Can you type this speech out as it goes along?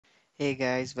Hey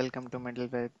guys, welcome to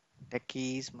Middleware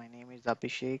Techies. My name is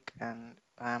Abhishek and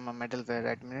I'm a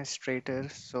middleware administrator.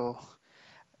 So,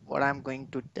 what I'm going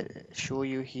to show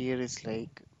you here is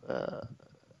uh,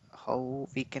 how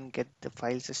we can get the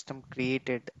file system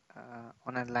created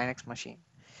on a Linux machine.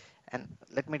 And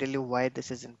let me tell you why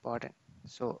this is important.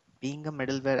 So, being a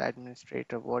middleware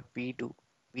administrator, what we do,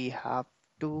 we have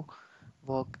to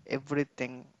work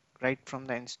everything right from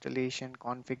the installation,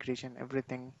 configuration,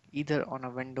 everything either on a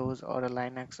Windows or a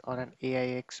Linux or an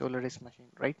AIX Solaris machine,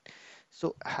 right?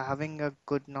 So having a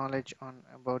good knowledge on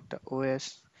about the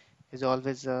OS is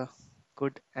always a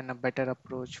good and a better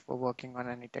approach for working on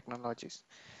any technologies.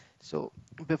 So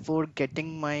before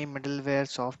getting my middleware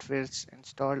softwares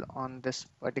installed on this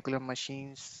particular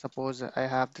machines, suppose I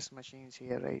have this machines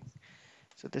here, right?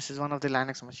 So this is one of the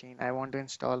Linux machine. I want to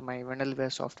install my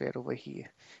middleware software over here.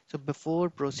 So before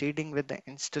proceeding with the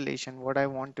installation, what I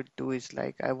want to do is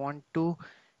I want to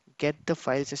get the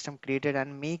file system created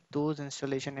and make those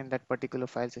installation in that particular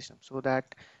file system so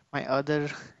that my other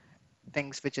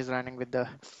things which is running with the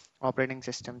operating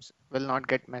systems will not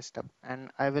get messed up.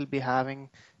 And I will be having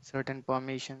certain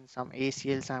permissions, some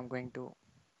ACLs I'm going to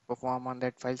perform on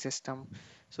that file system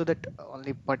so that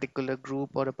only particular group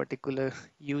or a particular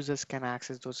users can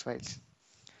access those files.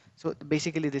 So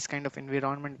basically this kind of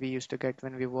environment we used to get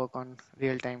when we work on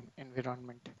real-time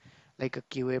environment like a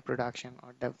QA production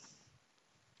or dev.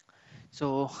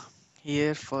 So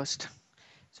here first,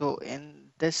 so in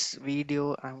this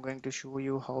video I'm going to show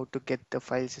you how to get the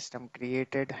file system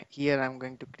created. Here I'm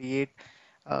going to create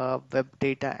a web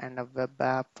data and a web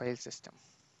app file system.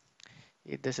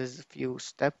 This is a few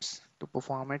steps to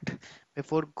perform it.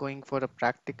 Before going for a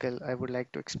practical, I would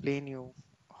like to explain you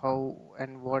how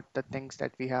and what the things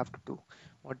that we have to do,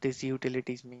 what these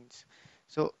utilities means.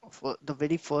 So for the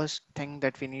very first thing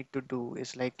that we need to do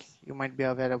is you might be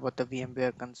aware about the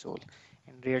VMware console.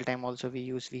 In real time also we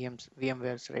use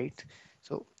VMwares, right?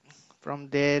 So from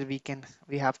there we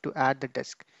have to add the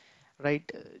disk,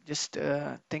 right? Just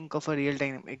think of a real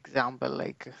time example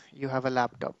you have a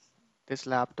laptop. This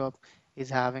laptop is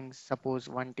having suppose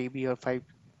 1 TB or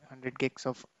 500 gigs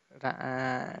of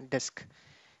disk,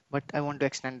 but I want to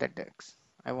extend that disk.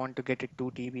 I want to get it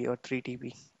 2 TB or 3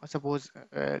 TB, or suppose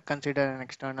consider an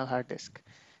external hard disk.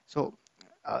 So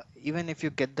even if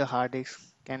you get the hard disk,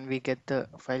 can we get the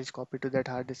files copied to that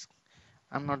hard disk?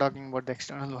 I'm not talking about the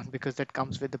external one because that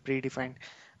comes with the predefined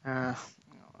uh,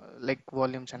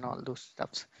 volumes and all those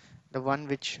stuffs. The one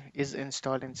which is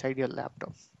installed inside your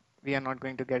laptop, we are not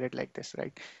going to get it like this,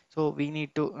 right? So we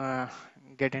need to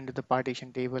get into the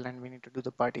partition table and we need to do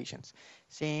the partitions.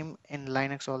 Same in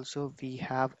Linux also, we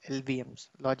have LVMs,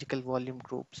 logical volume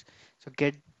groups. So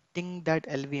getting that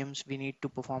LVMs, we need to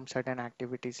perform certain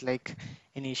activities like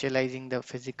initializing the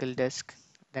physical disk,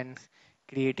 then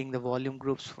creating the volume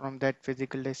groups from that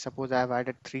physical disk. Suppose I have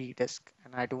added 3 disks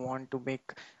and I do want to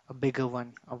make a bigger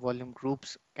one. A volume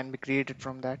groups can be created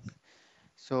from that.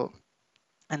 So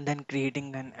and then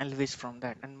creating an Elvis from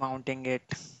that and mounting it,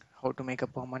 how to make a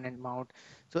permanent mount.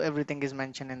 So everything is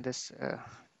mentioned in this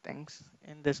things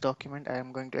in this document. I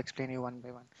am going to explain you one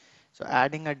by one. So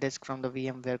adding a disk from the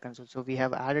VMware console. So we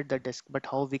have added the disk, but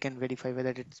how we can verify whether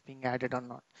it's being added or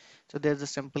not? So there's a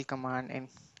simple command in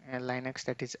Linux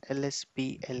that is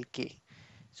lsblk.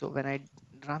 So when I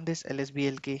run this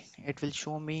lsblk, it will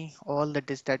show me all the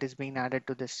disk that is being added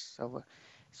to this server.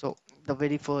 So the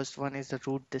very first one is the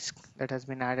root disk that has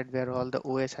been added where all the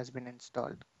OS has been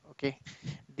installed. Okay,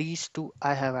 these two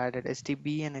I have added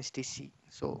STB and STC.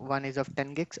 So one is of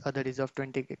 10 gigs, other is of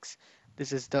 20 gigs.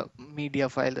 This is the media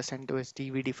file, the CentOS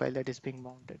DVD file that is being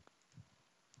mounted.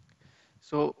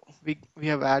 So we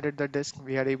have added the disk.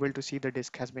 We are able to see the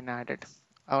disk has been added.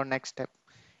 Our next step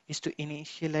is to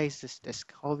initialize this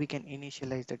disk. How we can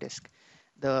initialize the disk?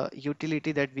 The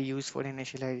utility that we use for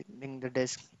initializing the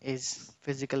disk is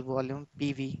physical volume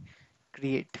PV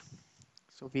create.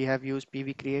 So we have used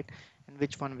PV create, and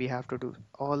which one we have to do?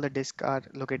 All the disks are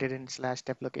located in slash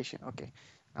dep location. Okay,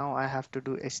 now I have to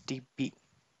do STP,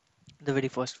 the very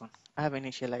first one. I have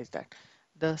initialized that.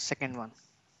 The second one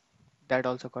that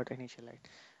also got initialized.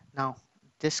 Now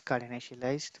this got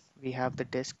initialized. We have the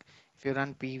disk. If you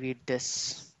run PV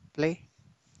display,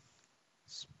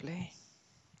 display,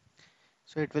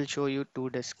 so it will show you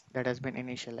 2 disks that has been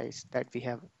initialized that we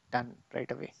have done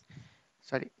right away.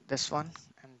 Sorry, this one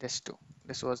and this two.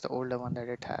 This was the older one that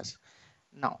it has.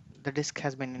 Now the disk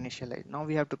has been initialized. Now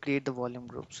we have to create the volume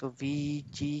group. So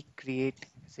VG create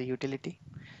is a utility.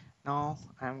 Now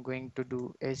I'm going to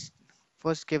do is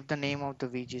first give the name of the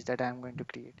VGs that I'm going to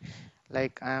create.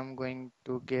 Like I'm going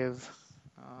to give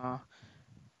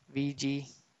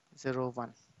VG01.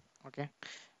 Okay.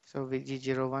 So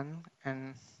VG01,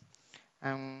 and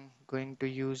I'm going to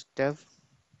use dev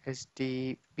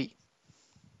SDB.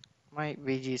 My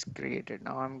VG is created.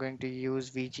 Now I'm going to use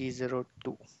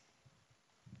VG02,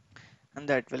 and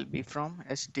that will be from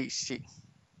SDC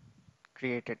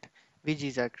created.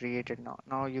 VGs are created now.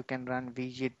 Now you can run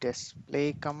VG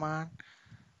display command,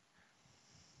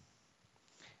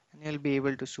 and you'll be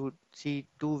able to see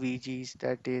two VGs,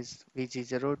 that is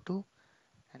VG02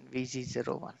 and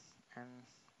VG01, and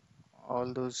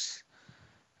all those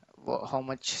how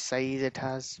much size it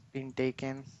has been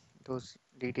taken, those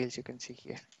details you can see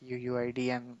here, UUID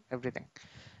and everything.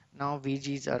 Now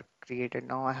VGs are created.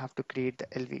 Now I have to create the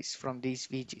LVs from these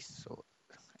VGs. So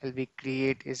LV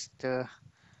create is the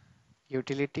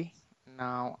utility.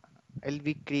 Now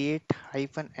LV create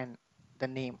hyphen n, the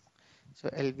name. So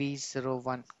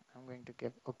LV01 I'm going to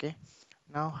give. Okay.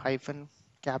 Now hyphen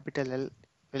capital L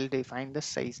will define the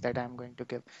size that I'm going to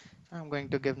give. So I'm going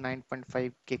to give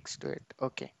 9.5 gigs to it.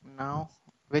 Okay. Now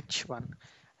which one?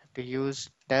 I have to use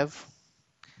dev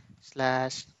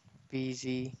slash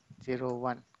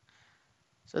VZ01.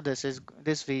 So this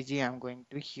VG I'm going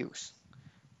to use.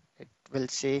 It will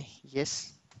say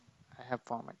yes, I have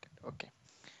formatted. Okay.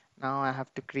 Now I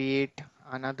have to create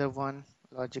another one,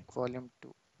 logic volume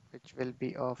 2, which will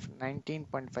be of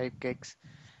 19.5 gigs,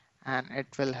 and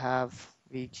it will have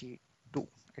VG2.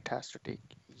 It has to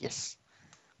take yes.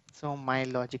 So my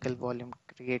logical volume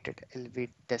created LV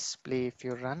display. If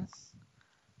you run,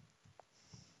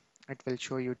 it will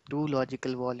show you two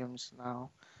logical volumes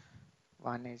now.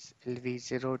 One is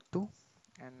LV02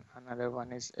 and another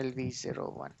one is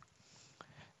LV01.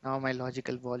 Now my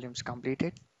logical volume is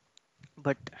completed.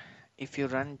 But if you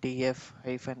run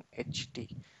df-ht,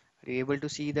 are you able to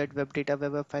see that web data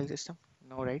web app file system?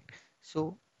 No, right?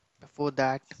 So before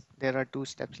that, there are two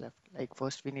steps left. Like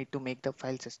first, we need to make the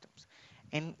file systems.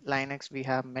 In Linux, we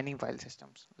have many file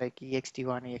systems like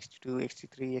ext1, ext2,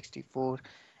 ext3, ext4,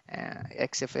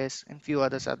 xfs, and few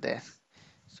others are there.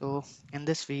 So in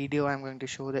this video, I'm going to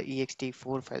show the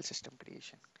ext4 file system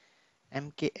creation.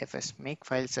 mkfs make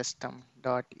file system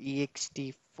dot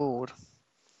ext4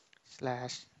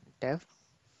 slash dev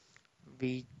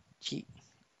vg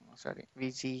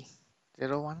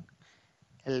vg01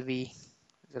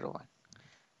 lv01.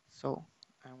 So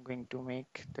I'm going to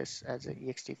make this as a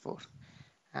ext4,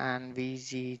 and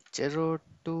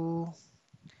vg02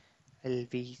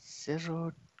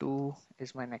 lv02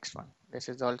 is my next one. This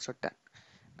is also done.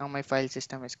 Now my file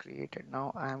system is created.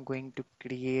 Now I am going to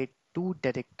create two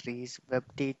directories, web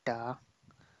data,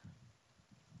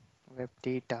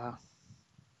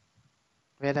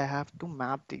 where I have to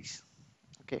map these.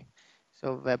 Okay,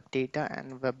 so web data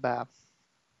and web app.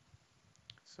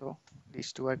 So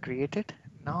these two are created.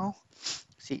 Now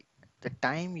see, the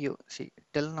time you see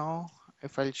till now,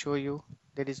 if I'll show you,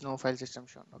 there is no file system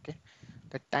shown. Okay,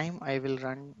 the time I will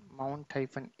run mount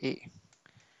hyphen a,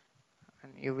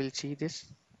 and you will see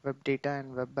this web data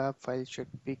and web app file should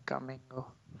be coming.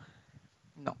 Oh,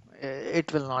 no,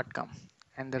 it will not come.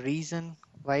 And the reason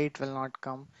why it will not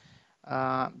come,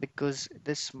 because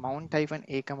this mount hyphen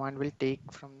a command will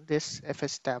take from this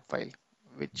fs tab file,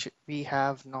 which we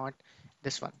have not,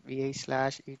 this one vi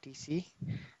slash etc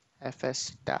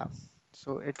fs tab.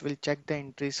 So it will check the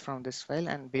entries from this file,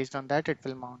 and based on that it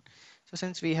will mount. So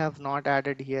since we have not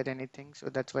added here anything, so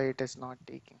that's why it is not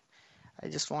taking. I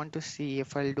just want to see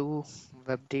if I'll do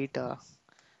web data,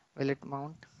 will it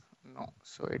mount? No.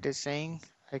 So it is saying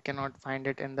I cannot find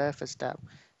it in the fs tab,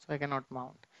 so I cannot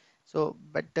mount. So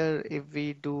better if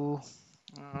we do,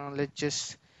 let's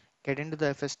just get into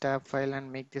the fs tab file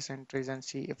and make these entries and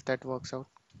see if that works out.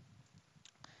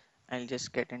 I'll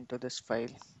just get into this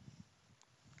file,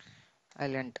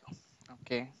 I'll enter.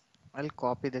 Okay, I'll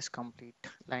copy this complete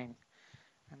line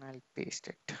and I'll paste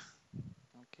it.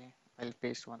 Okay, I'll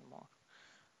paste one more.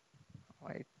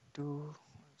 Y2,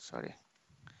 sorry.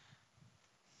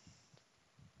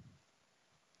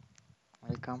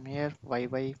 I'll come here,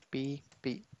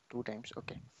 YYPP two times.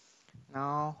 Okay,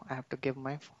 now I have to give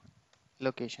my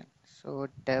location. So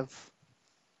dev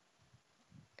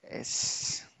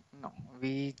is, no,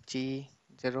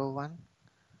 VG01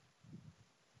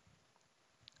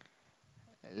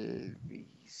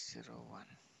 LV01.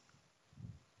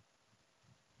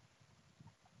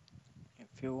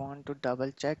 If you want to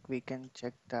double check, we can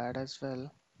check that as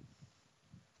well.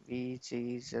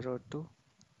 VG02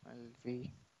 LV02.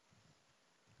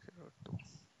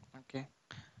 Okay,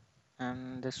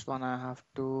 and this one I have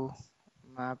to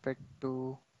map it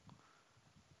to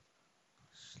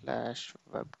slash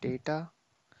web data.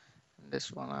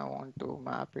 This one I want to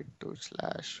map it to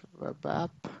slash web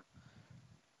app.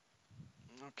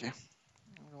 Okay,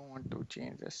 don't want to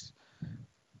change this.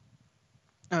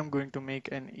 I'm going to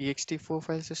make an ext4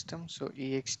 file system. So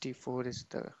ext4 is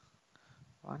the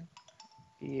one,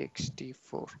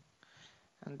 ext4,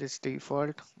 and this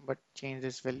default, but change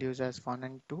this values as 1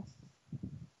 and 2.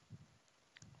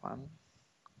 1,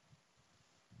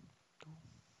 2,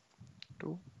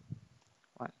 2,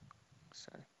 1.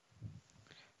 Sorry.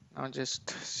 Now just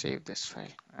save this file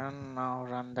and now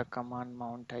run the command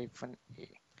mount -a.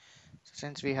 So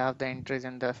since we have the entries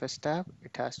in the fs tab,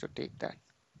 it has to take that.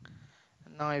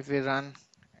 And now if we run,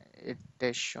 it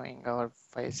is showing our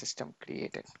file system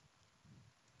created.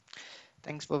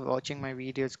 Thanks for watching my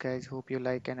videos, guys. Hope you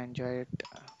like and enjoy it.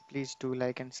 Please do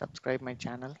like and subscribe my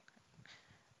channel,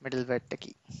 Middleware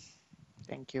Techie.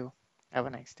 Thank you. Have a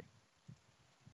nice day.